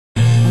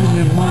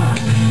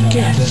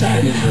Get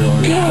set,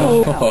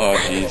 go! Oh,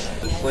 jeez.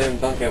 Slam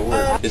dunk at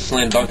work. This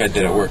slam dunk I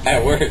did at work.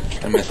 At work.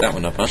 I messed that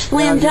one up, huh?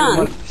 Slam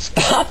dunk.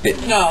 Stop it.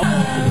 No.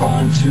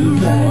 Want to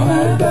ride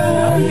my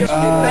bike.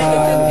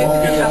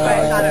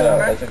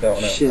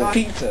 Shit.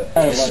 Pizza.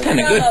 This is kind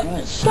of good.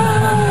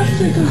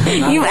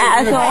 You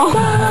asshole.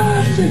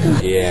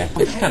 Yeah.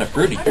 It's kind of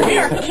fruity.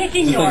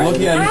 Kicking yours.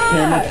 Looking at his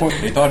camera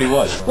point. They thought he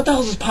was. What the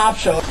hell is this pop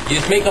show? You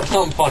just make up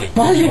something funny.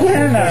 Why are you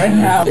wearing that right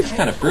now? It's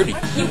kind of fruity.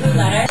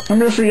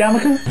 Remember this for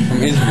Yamaka?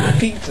 From Israel.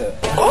 Pizza.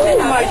 Oh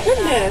my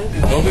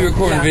goodness. Don't be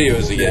recording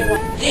videos again.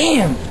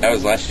 Damn. That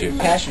was last year.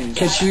 Passion.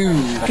 Cashew.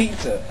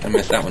 Pizza. I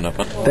messed that one up,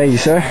 huh? Thank you,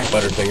 sir.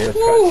 Butterfinger.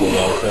 Pretzel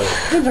also.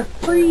 These are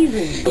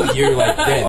freezing. You're like dead.